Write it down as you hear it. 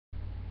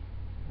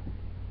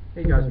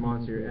Hey guys,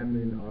 Monster,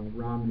 Emin of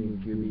Romney,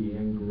 Gooby,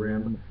 and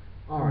Grimm.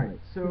 Alright,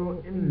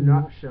 so in a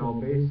nutshell,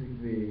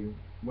 basically,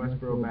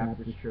 Westboro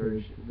Baptist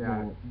Church,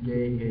 that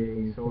gay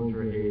hating,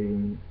 soldier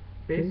hating,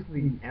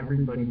 basically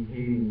everybody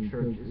hating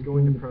church is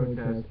going to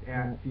protest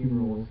at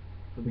funerals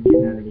for the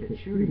Connecticut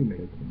shooting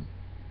victims.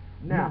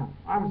 Now,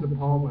 I was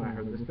appalled when I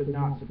heard this, but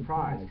not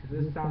surprised,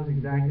 because this sounds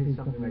exactly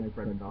something like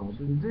Fred Phelps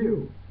would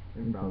do,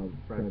 and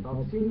Fred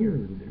Phelps Sr.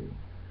 would do.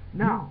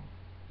 Now,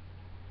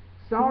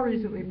 Sal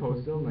recently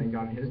posted a link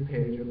on his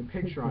page, or the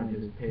picture on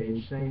his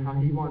page, saying how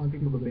he wants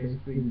people to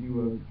basically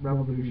do a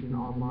revolution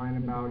online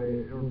about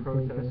it, or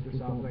protest or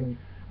something.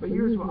 But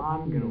here's what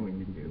I'm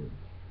going to do.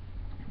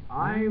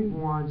 I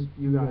want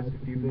you guys,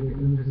 if you live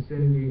in the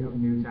vicinity of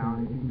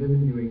Newtown, if you live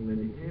in New England,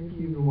 and if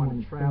you even want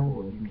to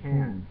travel, if you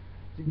can,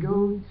 to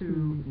go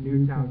to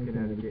Newtown,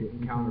 Connecticut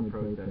and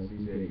counter-protest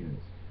these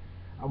idiots.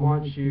 I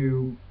want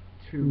you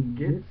to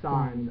get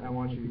signs, I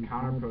want you to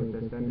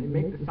counter-protest them, and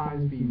make the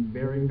signs be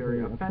very,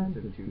 very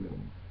offensive to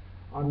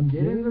them.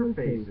 Get in their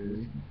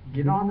faces,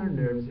 get on their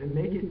nerves, and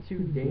make it too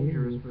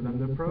dangerous for them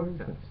to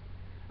protest.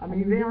 I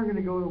mean, they aren't going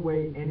to go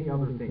away any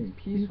other things.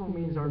 Peaceful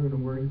means aren't going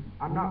to work.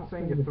 I'm not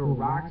saying to throw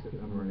rocks at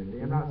them or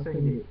anything. I'm not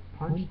saying to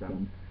punch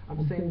them.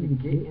 I'm saying to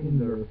get in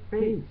their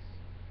face,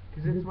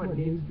 because it's what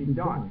needs to be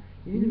done.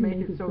 You need to make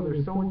it so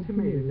they're so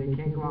intimidated they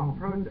can't go out and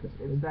protest.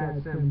 It's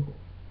that simple.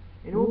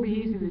 And it will be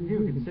easy to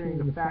do, considering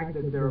the fact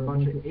that there are a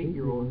bunch of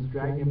 8-year-olds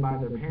dragged in by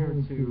their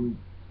parents who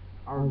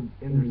are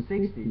in their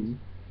 60s,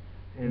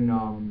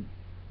 and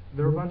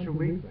they're a bunch of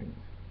weaklings.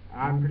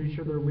 I'm pretty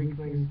sure they're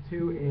weaklings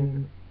too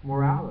in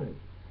morality.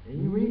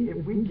 And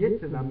if we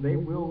get to them, they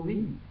will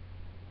leave.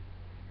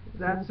 It's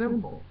that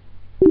simple.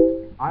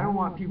 I don't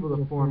want people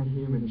to form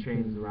human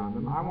chains around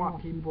them. I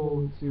want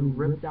people to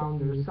rip down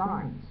their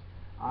signs.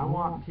 I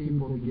want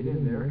people to get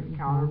in there and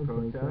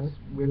counter-protest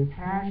with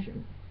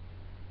passion.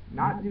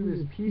 Not do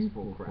this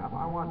peaceful crap.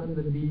 I want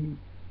them to be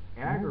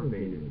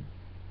aggravated.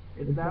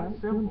 It's that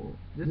simple.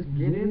 Just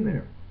get in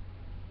there.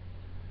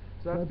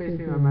 So that's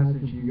basically my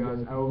message to you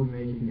guys. I will be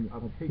making a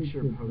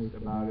picture post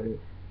about it.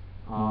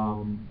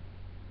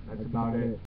 That's about it.